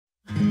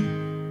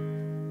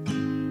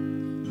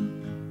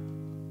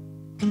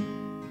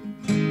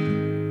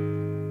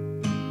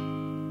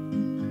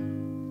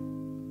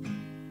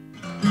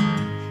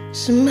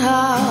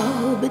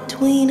Somehow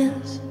between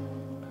us,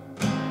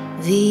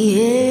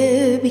 the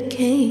air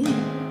became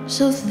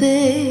so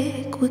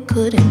thick we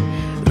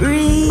couldn't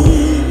reach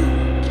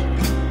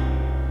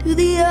to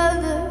the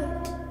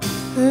other,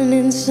 an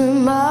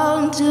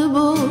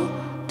insurmountable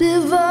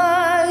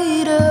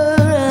divider,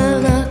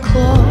 and I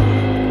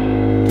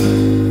clawed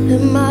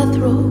at my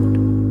throat,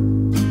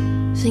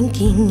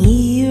 thinking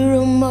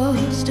Hera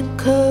must have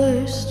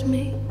cursed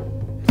me.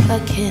 I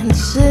can't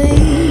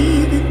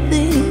say the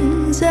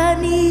things I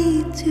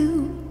need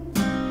to.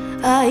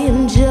 I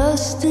am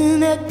just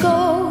an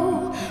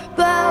echo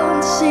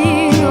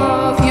bouncing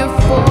off your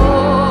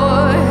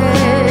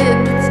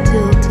forehead that's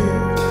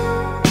tilted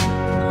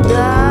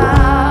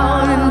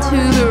down and to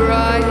the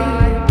right.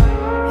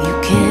 You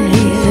can't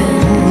even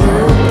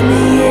look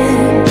me in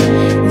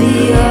the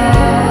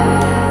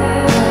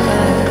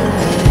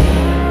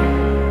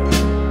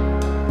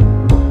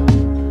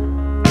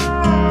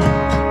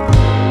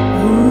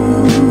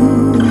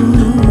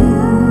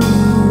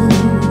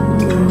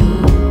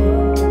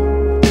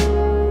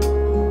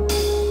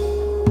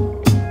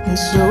And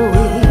so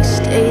we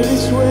stay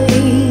this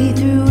way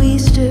through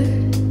Easter,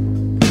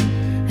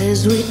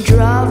 as we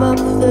drive up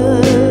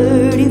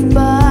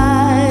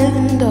 35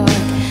 and dark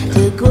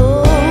to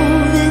go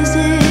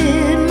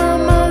visit my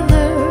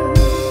mother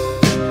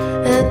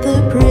at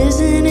the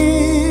prison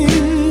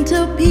in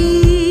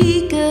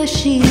Topeka.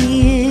 She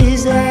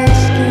is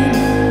asking,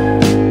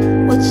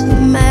 what's the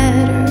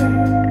matter,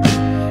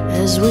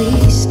 as we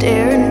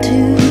stare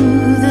into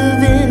the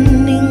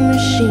vending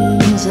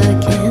machines. I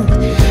can't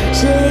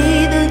say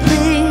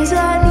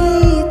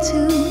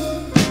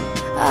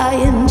I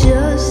am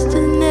just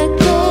an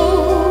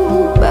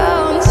echo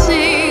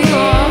bouncing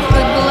off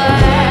the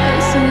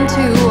glass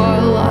into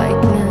our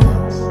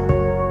likeness,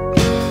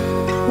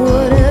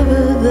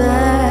 whatever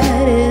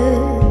that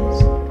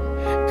is.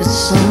 Could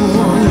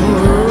someone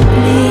look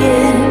me in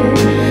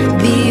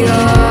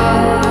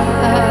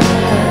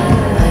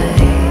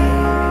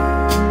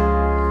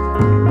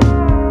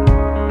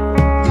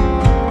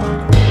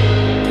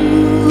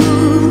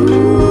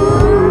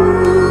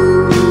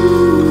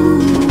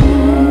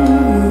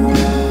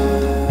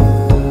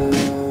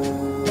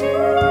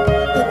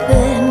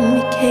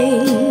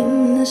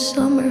the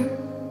summer,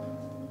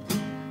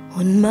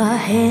 when my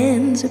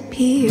hands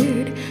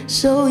appeared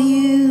so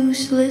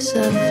useless,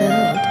 I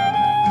felt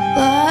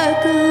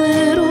like a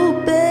little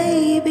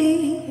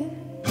baby,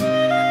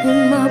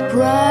 and my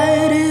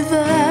pride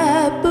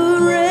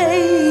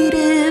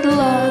evaporated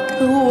like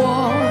the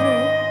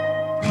water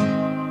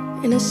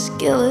in a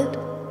skillet,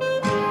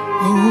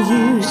 and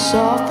you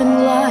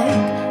softened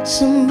like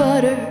some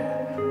butter.